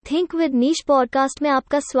Think with niche podcast में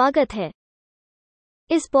आपका स्वागत है।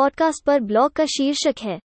 इस पॉडकास्ट पर ब्लॉग का शीर्षक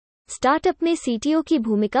है स्टार्टअप में सीटीओ की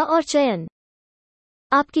भूमिका और चयन।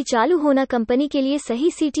 आपकी चालू होना कंपनी के लिए सही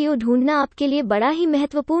सीटीओ ढूंढना आपके लिए बड़ा ही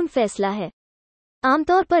महत्वपूर्ण फैसला है।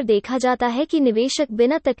 आमतौर पर देखा जाता है कि निवेशक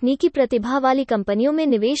बिना तकनीकी प्रतिभा वाली कंपनियों में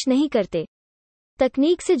निवेश नहीं करते।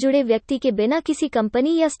 तकनीक से जुड़े व्यक्ति के बिना किसी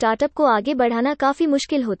कंपनी या स्टार्टअप को आगे बढ़ाना काफी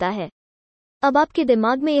मुश्किल होता है। अब आपके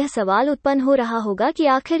दिमाग में यह सवाल उत्पन्न हो रहा होगा कि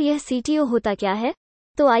आखिर यह सीटीओ होता क्या है?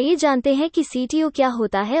 तो आइए जानते हैं कि सीटीओ क्या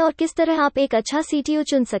होता है और किस तरह आप एक अच्छा सीटीओ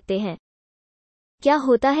चुन सकते हैं। क्या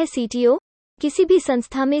होता है सीटीओ? किसी भी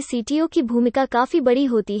संस्था में सीटीओ की भूमिका काफी बड़ी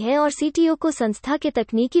होती है और सीटीओ को संस्था के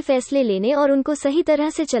तकनीकी फैसले लेने और उनको सही तरह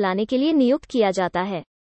से चलाने के लिए नियुक्त किया जाता है।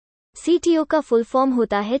 सीटीओ का फुल फॉर्म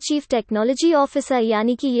होता है चीफ टेक्नोलॉजी ऑफिसर,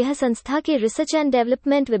 यानी कि यह संस्था के रिसर्च एंड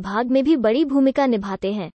डेवलपमेंट विभाग में भी बड़ी भूमिका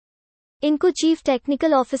निभाते हैं। इनको चीफ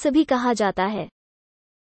टेक्निकल ऑफिसर भी कहा जाता है।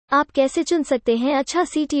 आप कैसे चुन सकते हैं अच्छा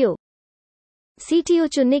सीटीओ? सीटीओ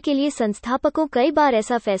चुनने के लिए संस्थापकों कई बार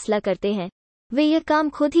ऐसा फैसला करते हैं वे यह काम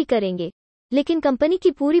खुद ही करेंगे, लेकिन कंपनी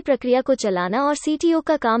की पूरी प्रक्रिया को चलाना और सीटीओ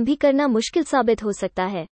का काम भी करना मुश्किल साबित हो सकता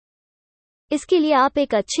है। इसके लिए आप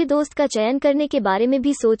एक अच्छे दोस्त का चयन करने के बारे में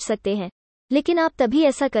भी सोच सकते हैं, लेकिन आप तभी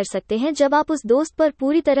ऐसा कर सकते हैं जब आप उस दोस्त पर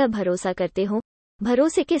पूरी तरह भरोसा करते हो।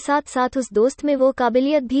 भरोसे के साथ साथ उस दोस्त में वो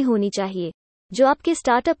काबिलियत भी होनी चाहिए जो आपके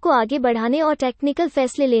स्टार्टअप को आगे बढ़ाने और टेक्निकल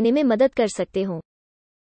फैसले लेने में मदद कर सकते हो।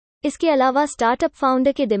 इसके अलावा स्टार्टअप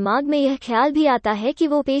फाउंडर के दिमाग में यह ख्याल भी आता है कि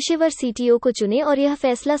वो पेशेवर सीटीओ को चुने, और यह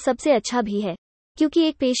फैसला सबसे अच्छा भी है क्योंकि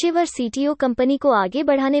एक पेशेवर सीटीओ कंपनी को आगे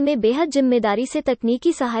बढ़ाने में बेहद जिम्मेदारी से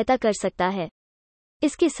तकनीकी सहायता कर सकता है।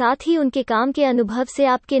 इसके साथ ही उनके काम के अनुभव से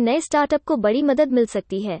आपके नए स्टार्टअप को बड़ी मदद मिल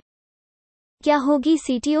सकती है। क्या होगी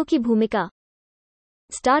सीटीओ की भूमिका?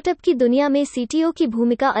 स्टार्टअप की दुनिया में सीटीओ की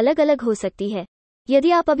भूमिका अलग अलग हो सकती है। यदि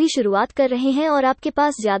आप अभी शुरुआत कर रहे हैं और आपके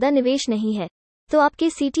पास ज्यादा निवेश नहीं है, तो आपके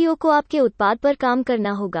सीटीओ को आपके उत्पाद पर काम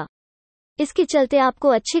करना होगा। इसके चलते आपको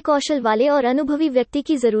अच्छे कौशल वाले और अनुभवी व्यक्ति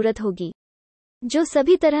की जरूरत होगी जो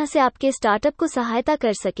सभी तरह से आपके स्टार्टअप को सहायता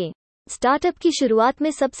कर सकें। स्टार्टअप की शुरुआत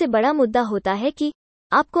में सबसे बड़ा मुद्दा होता है कि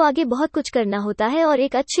आपको आगे बहुत कुछ करना होता है और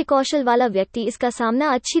एक अच्छे कौशल वाला व्यक्ति इसका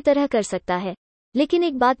सामना अच्छी तरह कर सकता है। लेकिन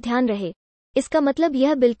एक बात ध्यान रहे, इसका मतलब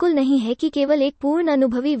यह बिल्कुल नहीं है कि केवल एक पूर्ण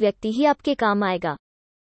अनुभवी व्यक्ति ही आपके काम आएगा।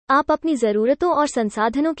 आप अपनी जरूरतों और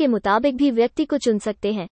संसाधनों के मुताबिक भी व्यक्ति को चुन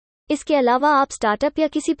सकते हैं। इसके अलावा आप स्टार्टअप या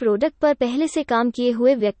किसी प्रोडक्ट पर पहले से काम किए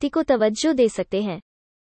हुए व्यक्ति को तवज्जो दे सकते हैं।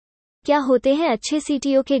 क्या होते हैं अच्छे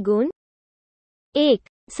सीटीओ के गुण? 1.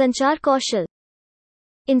 संचार कौशल।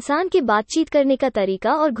 इंसान के बातचीत करने का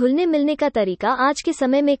तरीका और घुलने मिलने का तरीका आज के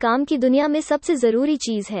समय में काम की दुनिया में सबसे जरूरी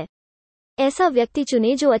चीज है। ऐसा व्यक्ति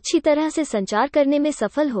चुने जो अच्छी तरह से संचार करने में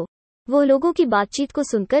सफल हो। वो लोगों की बातचीत को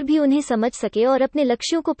सुनकर भी उन्हें समझ सके और अपने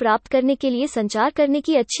लक्ष्यों को प्राप्त करने के लिए संचार करने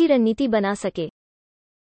की अच्छी रणनीति बना सके।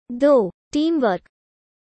 2. Team work.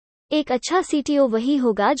 एक अच्छा सीटीओ वही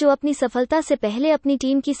होगा जो अपनी सफलता से पहले अपनी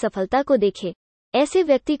टीम की सफलता को देखे। ऐसे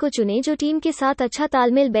व्यक्ति को चुने जो टीम के साथ अच्छा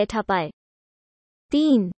तालमेल बैठा पाए।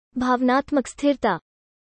 3. भावनात्मक स्थिरता।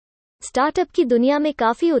 स्टार्टअप की दुनिया में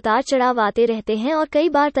काफी उतार चढ़ाव आते रहते हैं और कई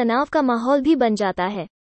बार तनाव का माहौल भी बन जाता है।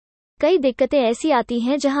 कई दिक्कतें ऐसी आती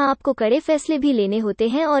हैं जहां आपको कड़े फैसले भी लेने होते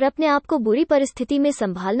हैं और अपने आप को बुरी परिस्थिति में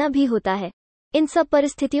संभालना भी होता है। इन सब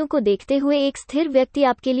परिस्थितियों को देखते हुए एक स्थिर व्यक्ति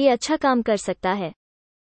आपके लिए अच्छा काम कर सकता है।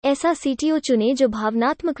 ऐसा सीटीओ चुने जो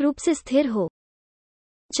भावनात्मक रूप से स्थिर हो।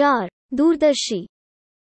 4. दूरदर्शी।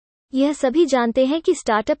 यह सभी जानते हैं कि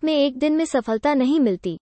स्टार्टअप में एक दिन में सफलता नहीं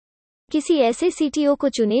मिलती। किसी ऐसे सीटीओ को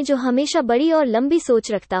चुने जो हमेशा बड़ी और लंबी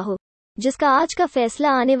सोच रखता हो, जिसका आज का फैसला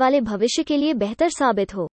आने वाले भविष्य के लिए बेहतर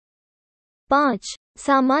साबित हो। 5.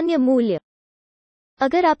 सामान्य मूल्य।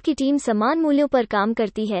 अगर आपकी टीम समान मूल्यों पर काम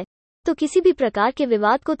करती है, तो किसी भी प्रकार के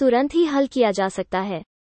विवाद को तुरंत ही हल किया जा सकता है।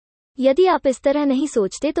 यदि आप इस तरह नहीं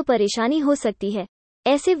सोचते तो परेशानी हो सकती है।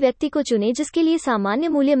 ऐसे व्यक्ति को चुने जिसके लिए सामान्य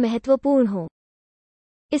मूल्य महत्वपूर्ण हो।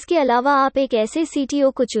 इसके अलावा आप एक ऐसे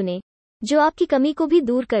सीटीओ को चुने जो आपकी कमी को भी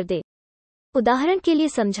दूर कर दे। उदाहरण के लिए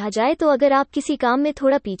समझा जाए तो अगर आप किसी काम में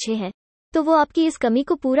थोड़ा पीछे हैं, तो वो आपकी इस कमी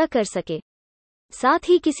को पूरा कर सके। साथ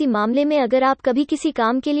ही किसी मामले में अगर आप कभी किसी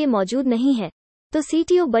काम के लिए मौजूद नहीं है, तो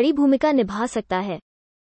सीटीओ बड़ी भूमिका निभा सकता है।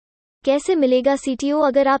 कैसे मिलेगा सीटीओ?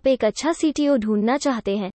 अगर आप एक अच्छा सीटीओ ढूंढना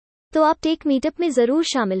चाहते हैं, तो आप टेक मीटअप में जरूर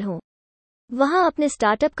शामिल हों। वहां अपने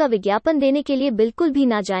स्टार्टअप का विज्ञापन देने के लिए बिल्कुल भी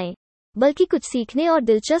ना जाएं, बल्कि कुछ सीखने और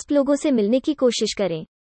दिलचस्प लोगों से मिलने की कोशिश करें।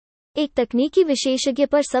 एक तकनीकी विशेषज्ञ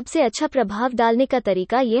पर सबसे अच्छा प्रभाव डालने का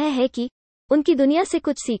तरीका यह है कि उनकी दुनिया से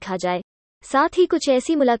कुछ सीखा जाए। साथ ही कुछ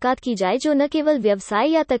ऐसी मुलाकात की जाए जो न केवल व्यवसाय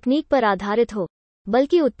या तकनीक पर आधारित हो,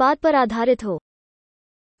 बल्कि उत्पाद पर आधारित हो।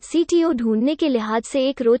 सीटीओ ढूंढने के लिहाज से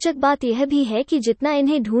एक रोचक बात यह भी है कि जितना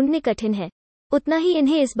इन्हें ढूंढने कठिन है, उतना ही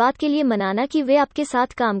इन्हें इस बात के लिए मनाना कि वे आपके साथ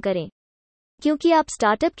काम करें। क्योंकि आप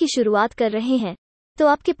स्टार्टअप की शुरुआत कर रहे हैं, तो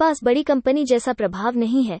आपके पास बड़ी कंपनी जैसा प्रभाव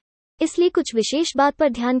नहीं है, इसलिए कुछ विशेष बात पर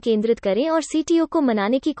ध्यान केंद्रित करें और सीटीओ को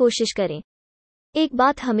मनाने की कोशिश करें। एक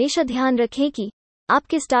बात हमेशा ध्यान रखें कि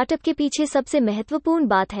आपके स्टार्टअप के पीछे सबसे महत्वपूर्ण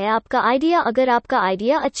बात है आपका आइडिया। अगर आपका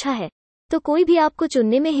आइडिया अच्छा है, तो कोई भी आपको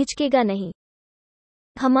चुनने में हिचकेगा नहीं।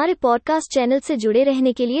 हमारे पॉडकास्ट चैनल से जुड़े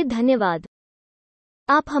रहने के लिए धन्यवाद।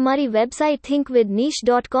 आप हमारी वेबसाइट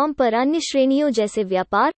thinkwithniche.com पर अन्य श्रेणियों जैसे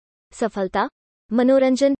व्यापार, सफलता,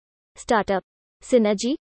 मनोरंजन, स्टार्टअप,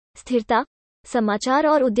 सिनर्जी, स्थिरता, समाचार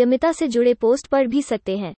और उद्यमिता से जुड़े पोस्ट पढ़ भी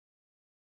सकते हैं।